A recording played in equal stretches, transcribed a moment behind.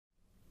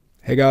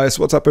Hey guys,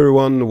 what's up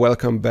everyone?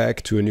 Welcome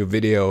back to a new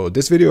video.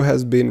 This video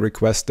has been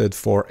requested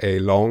for a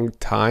long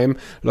time.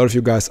 A lot of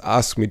you guys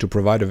asked me to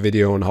provide a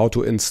video on how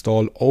to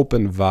install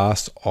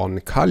OpenVAS on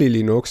Kali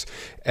Linux,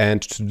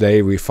 and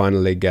today we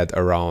finally get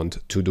around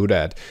to do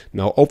that.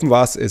 Now,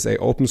 OpenVAS is an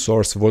open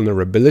source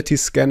vulnerability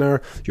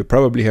scanner. You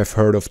probably have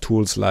heard of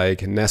tools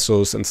like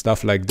Nessus and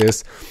stuff like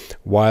this.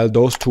 While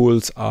those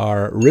tools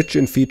are rich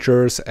in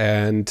features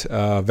and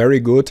very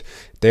good,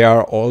 they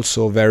are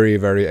also very,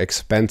 very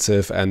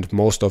expensive, and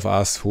most of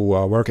us who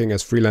are working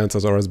as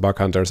freelancers or as bug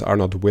hunters are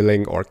not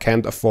willing or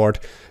can't afford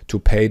to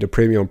pay the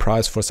premium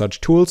price for such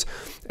tools,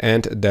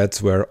 and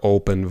that's where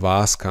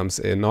OpenVAS comes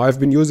in. Now, I've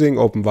been using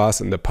OpenVAS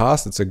in the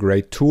past. It's a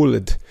great tool.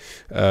 It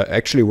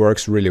actually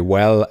works really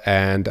well,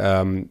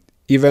 and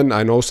even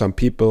I know some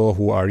people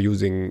who are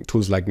using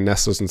tools like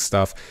Nessus and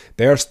stuff,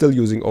 they are still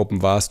using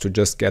OpenVAS to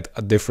just get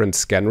a different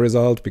scan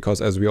result, because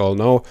as we all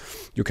know,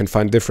 you can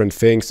find different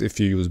things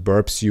if you use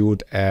Burp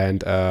Suite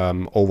and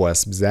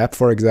OpenVAS Zap,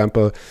 for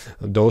example.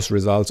 Those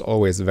results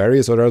always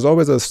vary, so there's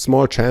always a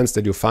small chance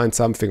that you find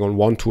something on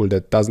one tool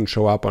that doesn't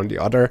show up on the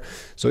other.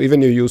 So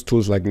even you use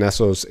tools like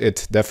Nessus,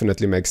 it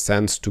definitely makes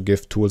sense to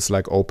give tools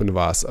like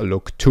OpenVAS a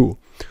look too.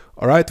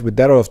 Alright, with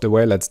that out of the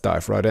way, let's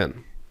dive right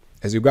in.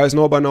 As you guys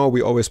know by now, we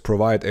always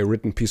provide a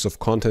written piece of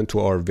content to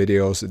our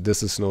videos.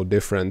 This is no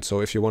different. So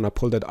if you want to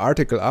pull that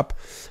article up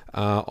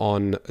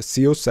on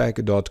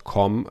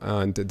ceosec.com,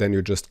 and then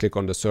you just click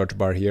on the search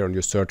bar here and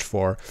you search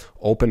for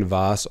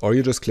OpenVAS, or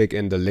you just click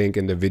in the link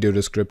in the video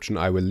description.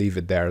 I will leave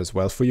it there as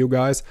well for you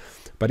guys.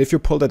 But if you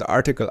pull that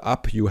article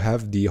up, you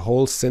have the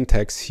whole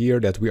syntax here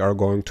that we are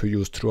going to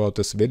use throughout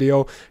this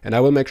video. And I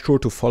will make sure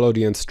to follow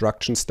the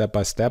instructions step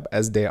by step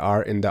as they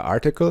are in the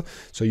article.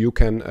 So you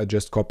can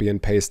just copy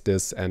and paste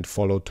this and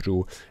follow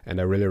through. And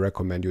I really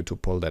recommend you to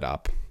pull that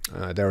up.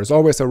 There is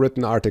always a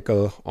written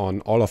article on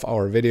all of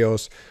our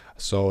videos,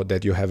 so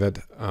that you have it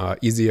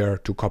easier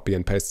to copy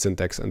and paste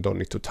syntax and don't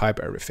need to type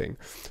everything.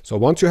 So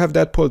once you have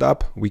that pulled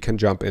up, we can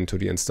jump into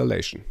the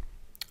installation.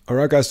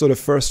 Alright guys, so the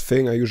first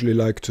thing I usually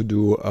like to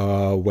do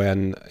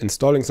when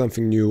installing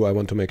something new, I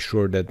want to make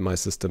sure that my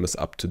system is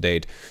up to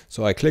date.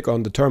 So I click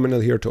on the terminal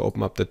here to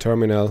open up the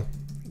terminal.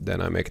 Then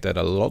I make that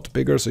a lot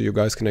bigger so you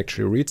guys can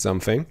actually read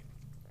something.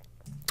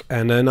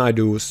 And then I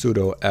do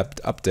sudo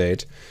apt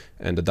update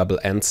and a double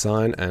 $N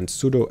sign and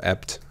sudo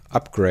apt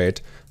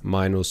upgrade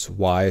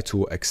 -y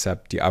to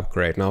accept the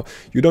upgrade. Now,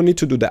 you don't need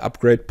to do the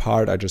upgrade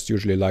part. I just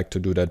usually like to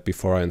do that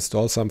before I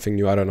install something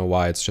new. I don't know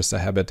why, it's just a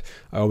habit.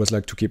 I always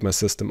like to keep my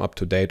system up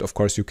to date. Of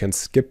course, you can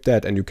skip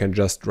that and you can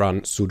just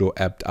run sudo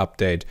apt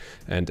update,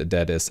 and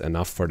that is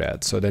enough for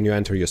that. So then you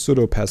enter your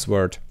sudo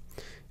password,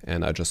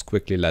 and I just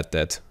quickly let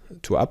that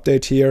to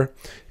update here.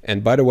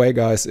 And by the way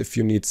guys, if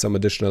you need some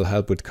additional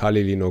help with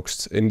Kali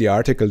Linux, in the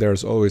article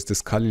there's always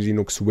this Kali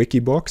Linux wiki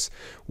box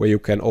where you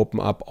can open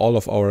up all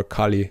of our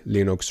Kali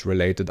Linux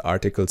related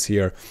articles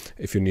here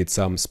if you need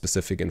some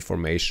specific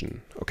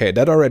information. Okay,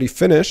 that already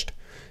finished,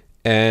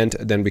 and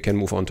then we can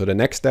move on to the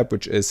next step,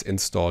 which is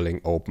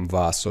installing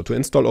OpenVAS. So to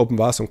install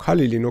OpenVAS on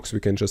Kali Linux, we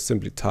can just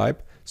simply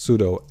type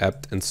sudo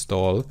apt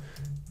install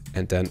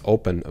and then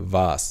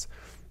OpenVAS.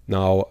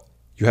 Now,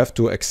 you have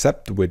to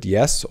accept with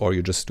yes, or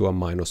you just do a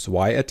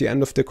 -y at the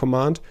end of the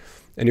command.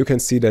 And you can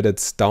see that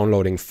it's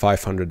downloading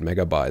 500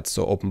 megabytes.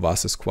 So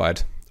OpenVAS is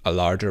quite a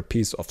larger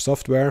piece of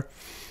software.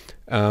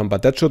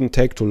 But that shouldn't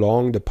take too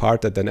long. The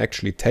part that then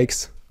actually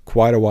takes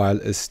quite a while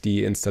is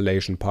the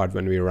installation part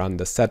when we run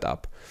the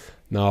setup.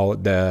 Now,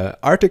 the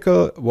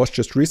article was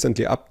just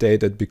recently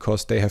updated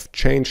because they have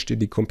changed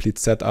the complete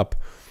setup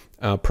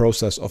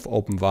process of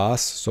OpenVAS.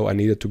 So I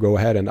needed to go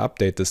ahead and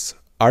update this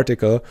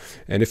article,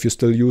 and if you're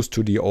still used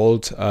to the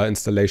old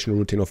installation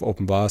routine of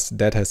OpenVAS,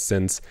 that has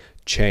since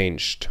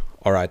changed.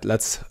 Alright,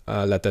 let's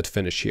let that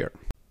finish here.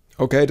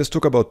 Okay, this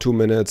took about 2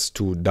 minutes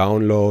to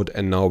download,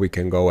 and now we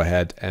can go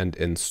ahead and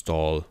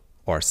install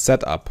or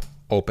set up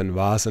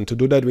OpenVAS. And to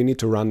do that, we need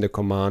to run the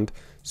command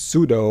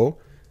sudo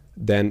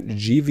then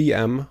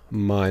gvm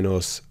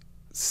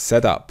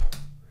 -setup.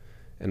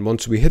 And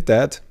once we hit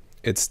that,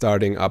 it's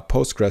starting up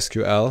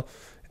PostgreSQL.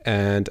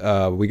 And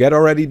we get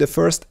already the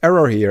first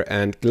error here,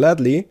 and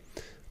gladly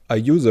a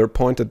user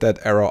pointed that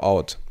error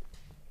out.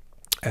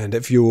 And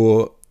if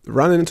you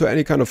run into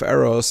any kind of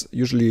errors,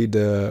 usually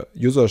the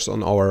users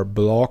on our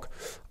blog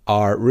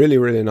are really,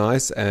 really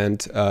nice.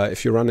 And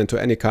if you run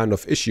into any kind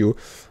of issue,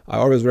 I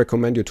always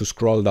recommend you to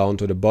scroll down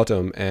to the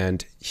bottom,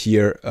 and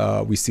here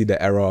we see the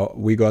error.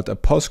 We got a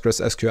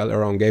PostgreSQL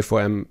error on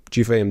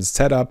gvm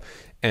setup,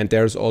 and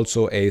there's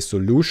also a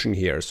solution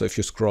here. So if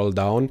you scroll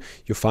down,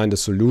 you find a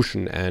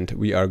solution, and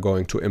we are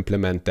going to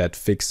implement that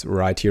fix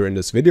right here in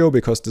this video,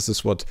 because this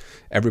is what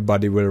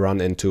everybody will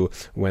run into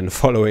when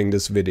following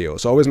this video.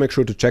 So always make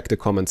sure to check the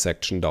comment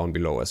section down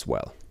below as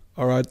well.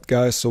 Alright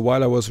guys, so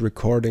while I was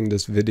recording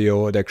this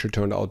video, it actually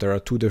turned out there are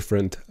two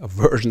different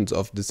versions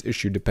of this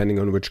issue depending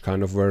on which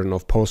kind of version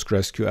of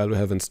PostgreSQL you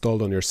have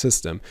installed on your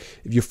system.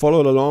 If you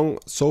followed along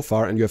so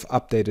far and you have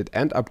updated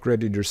and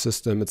upgraded your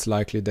system, it's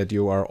likely that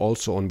you are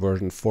also on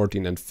version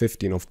 14 and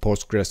 15 of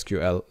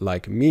PostgreSQL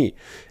like me.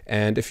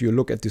 And if you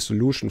look at the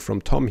solution from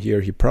Tom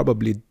here, he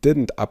probably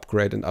didn't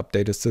upgrade and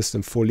update his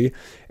system fully,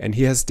 and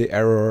he has the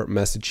error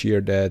message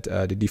here that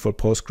the default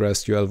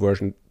PostgreSQL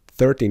version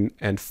 13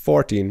 and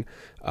 14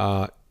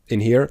 in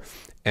here,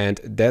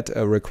 and that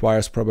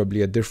requires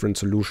probably a different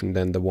solution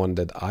than the one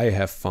that I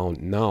have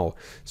found now.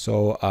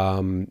 So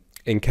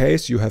in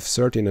case you have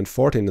 13 and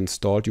 14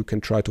 installed, you can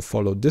try to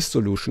follow this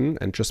solution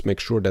and just make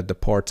sure that the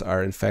ports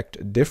are in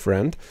fact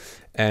different.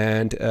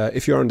 And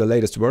if you're on the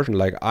latest version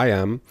like I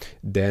am,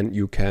 then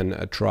you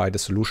can try the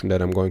solution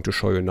that I'm going to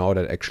show you now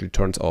that actually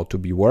turns out to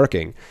be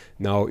working.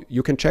 Now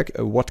you can check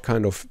what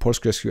kind of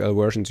PostgreSQL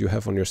versions you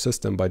have on your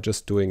system by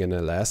just doing an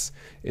ls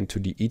into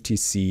the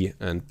etc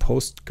and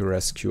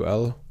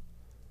PostgreSQL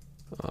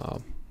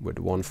with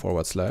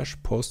 1/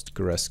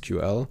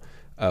 PostgreSQL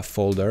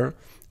folder.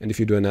 And if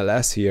you do an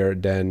ls here,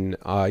 then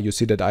you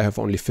see that I have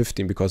only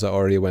 15 because I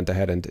already went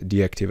ahead and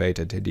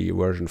deactivated the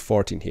version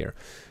 14 here.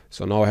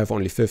 So now I have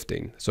only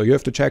 15. So you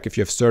have to check if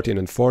you have 13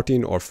 and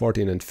 14 or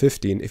 14 and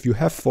 15. If you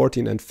have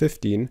 14 and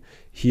 15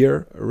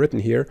 here, written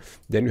here,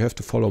 then you have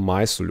to follow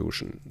my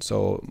solution.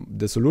 So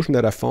the solution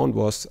that I found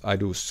was I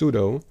do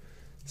sudo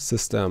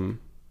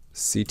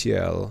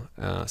systemctl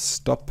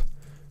stop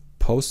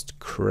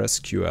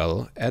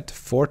PostgreSQL at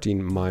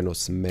 14 -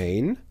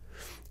 main.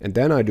 And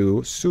then I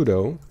do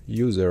sudo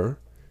user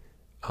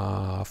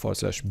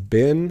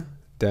 /bin,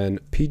 then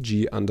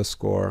pg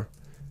 _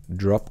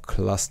 drop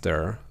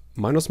cluster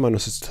 --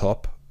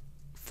 stop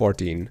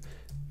 14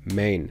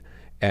 main.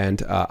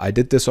 And I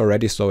did this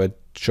already, so it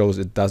shows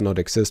it does not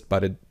exist,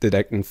 but it did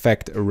in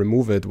fact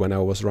remove it when I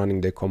was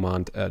running the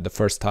command the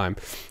first time,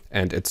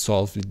 and it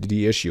solved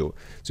the issue.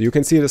 So you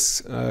can see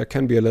this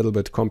can be a little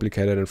bit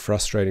complicated and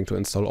frustrating to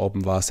install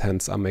OpenVAS,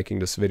 hence I'm making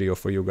this video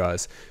for you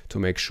guys to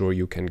make sure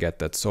you can get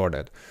that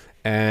sorted.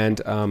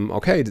 And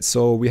okay,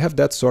 so we have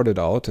that sorted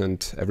out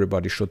and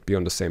everybody should be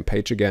on the same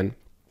page again.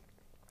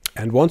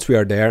 And once we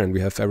are there and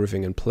we have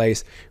everything in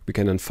place, we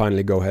can then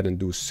finally go ahead and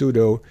do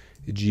sudo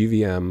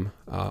gvm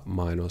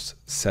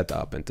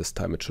 -setup, and this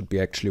time it should be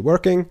actually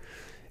working.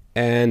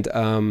 And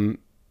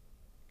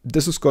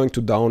this is going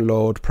to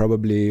download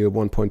probably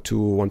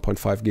 1.2,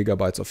 1.5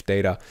 gigabytes of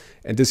data,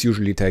 and this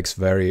usually takes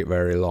very,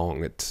 very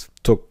long. It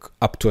took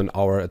up to an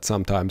hour at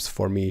sometimes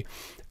for me.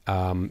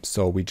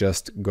 So we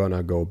just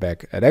gonna go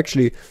back. And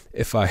actually,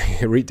 if I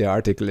read the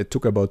article, it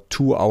took about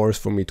 2 hours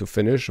for me to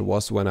finish,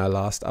 was when I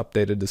last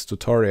updated this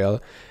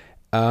tutorial.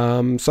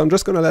 So I'm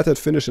just gonna let it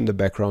finish in the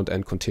background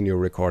and continue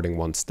recording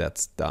once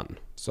that's done.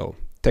 So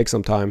take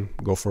some time,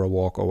 go for a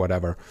walk or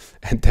whatever,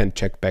 and then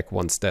check back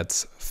once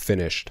that's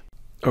finished.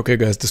 Okay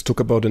guys, this took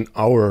about an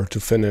hour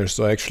to finish.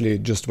 So I actually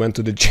just went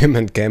to the gym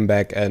and came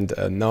back, and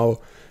now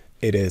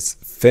it is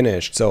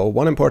finished. So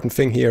one important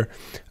thing here,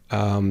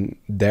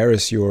 there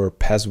is your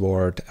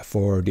password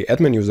for the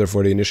admin user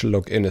for the initial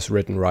login is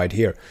written right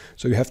here.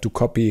 So you have to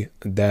copy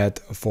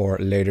that for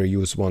later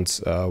use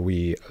once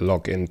we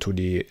log into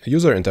the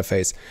user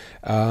interface.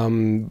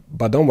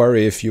 But don't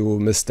worry if you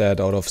missed that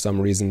out of some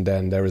reason,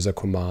 then there is a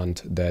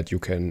command that you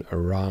can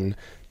run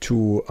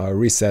to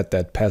reset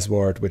that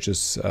password, which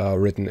is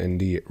written in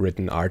the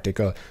written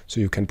article. So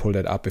you can pull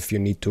that up if you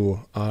need to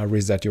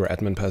reset your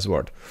admin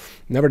password.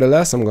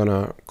 Nevertheless, I'm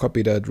gonna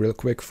copy that real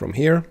quick from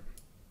here.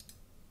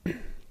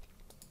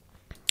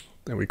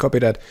 Then we copy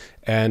that,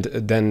 and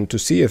then to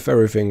see if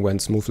everything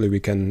went smoothly,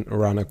 we can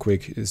run a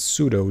quick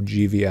sudo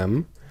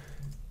gvm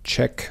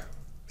check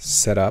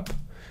setup,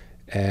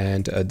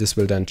 and this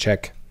will then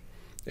check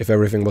if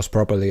everything was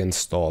properly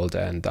installed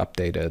and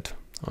updated.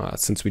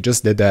 Since we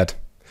just did that,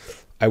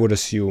 I would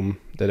assume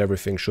that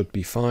everything should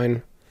be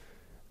fine.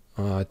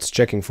 It's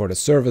checking for the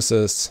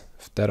services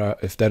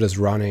if that is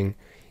running,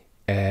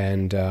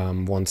 and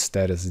once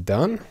that is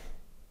done,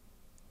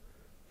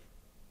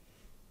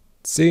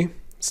 let's see.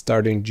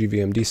 Starting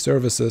GVMD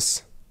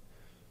services.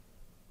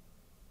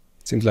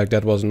 Seems like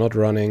that was not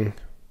running.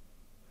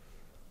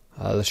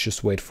 Let's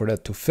just wait for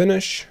that to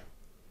finish.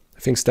 I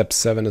think step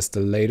 7 is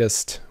the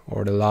latest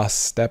or the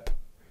last step.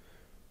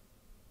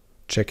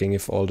 Checking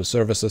if all the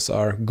services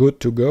are good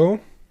to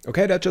go.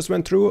 Okay, that just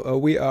went through.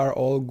 We are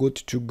all good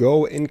to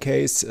go. In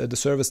case the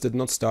service did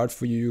not start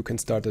for you, you can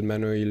start it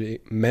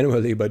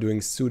manually by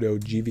doing sudo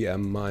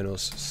gvm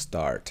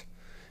 -start.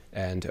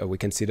 And we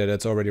can see that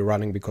it's already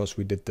running because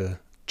we did the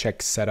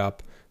check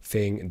setup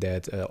thing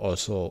that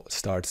also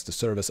starts the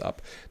service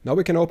up. Now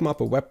we can open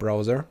up a web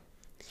browser,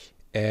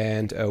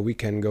 and we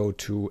can go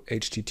to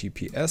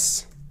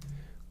https://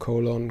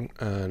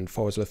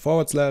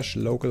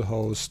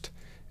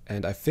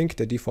 and I think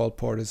the default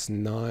port is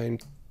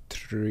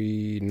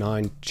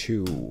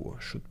 9392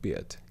 should be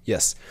it.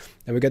 Yes,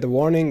 and we get a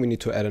warning. We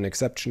need to add an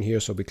exception here,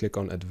 so we click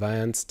on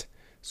advanced,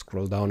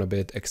 scroll down a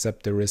bit,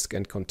 accept the risk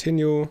and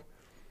continue.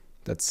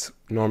 That's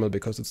normal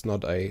because it's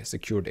not a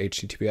secured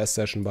HTTPS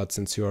session, but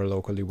since you are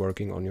locally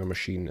working on your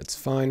machine, it's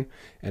fine.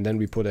 And then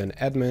we put in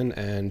admin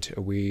and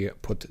we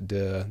put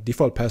the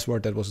default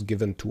password that was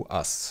given to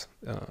us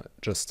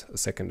just a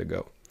second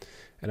ago.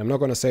 And I'm not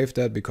going to save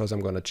that because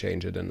I'm going to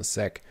change it in a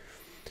sec.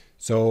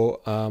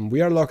 So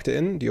we are logged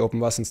in. The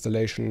OpenVAS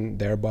installation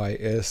thereby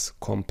is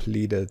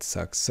completed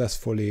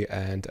successfully,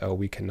 and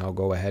we can now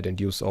go ahead and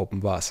use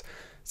OpenVAS.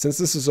 Since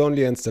this is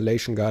only an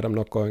installation guide, I'm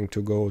not going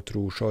to go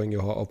through showing you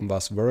how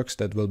OpenVAS works.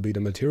 That will be the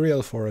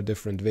material for a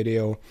different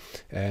video,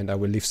 and I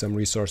will leave some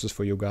resources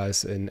for you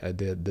guys in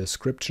the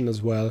description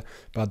as well.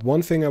 But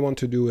one thing I want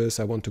to do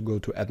is I want to go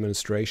to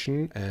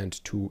administration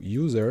and to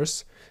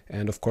users,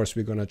 and of course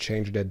we're going to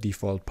change that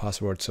default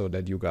password so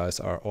that you guys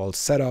are all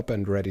set up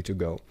and ready to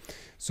go.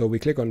 So we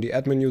click on the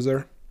admin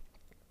user,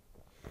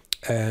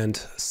 and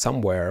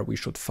somewhere we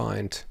should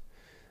find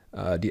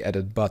the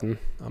edit button.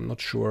 I'm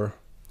not sure.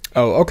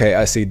 Oh, okay,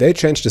 I see. They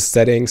changed the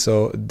setting,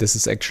 so this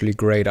is actually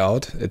grayed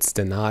out. It's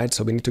denied,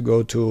 so we need to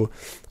go to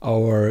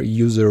our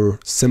user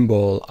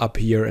symbol up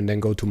here and then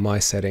go to My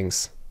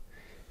Settings.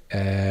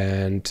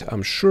 And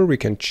I'm sure we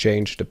can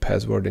change the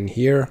password in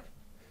here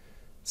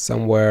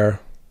somewhere.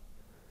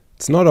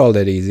 It's not all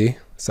that easy.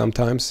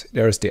 Sometimes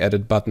there's the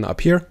edit button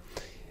up here.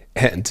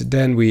 And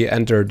then we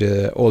enter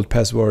the old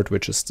password,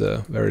 which is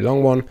the very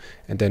long one,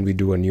 and then we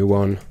do a new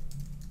one.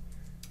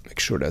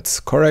 Make sure that's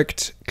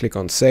correct. Click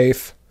on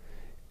Save.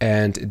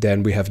 And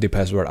then we have the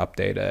password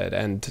updated,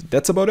 and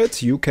that's about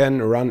it. You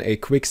can run a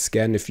quick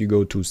scan if you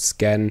go to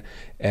scan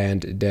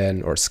and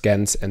then, or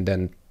scans and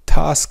then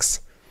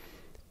tasks,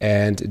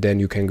 and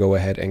then you can go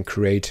ahead and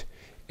create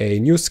a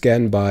new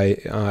scan by,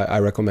 I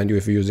recommend you,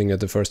 if you're using it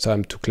the first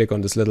time, to click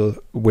on this little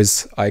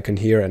whiz icon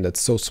here, and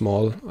it's so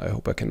small. I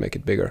hope I can make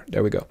it bigger.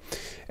 There we go.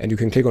 And you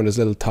can click on this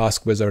little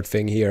task wizard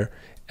thing here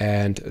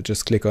and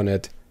just click on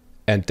it,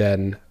 and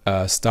then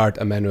start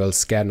a manual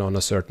scan on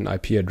a certain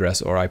IP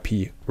address or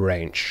IP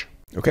range.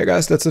 Okay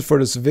guys, that's it for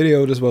this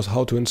video. This was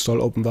how to install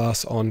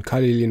OpenVAS on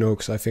Kali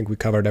Linux. I think we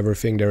covered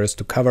everything there is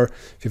to cover.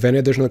 If you have any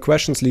additional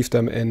questions, leave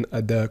them in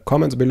the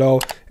comments below.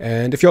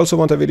 And if you also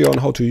want a video on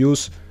how to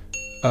use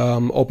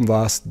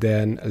OpenVAS,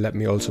 then let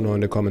me also know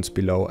in the comments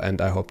below,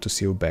 and I hope to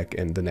see you back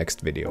in the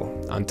next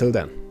video. Until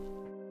then.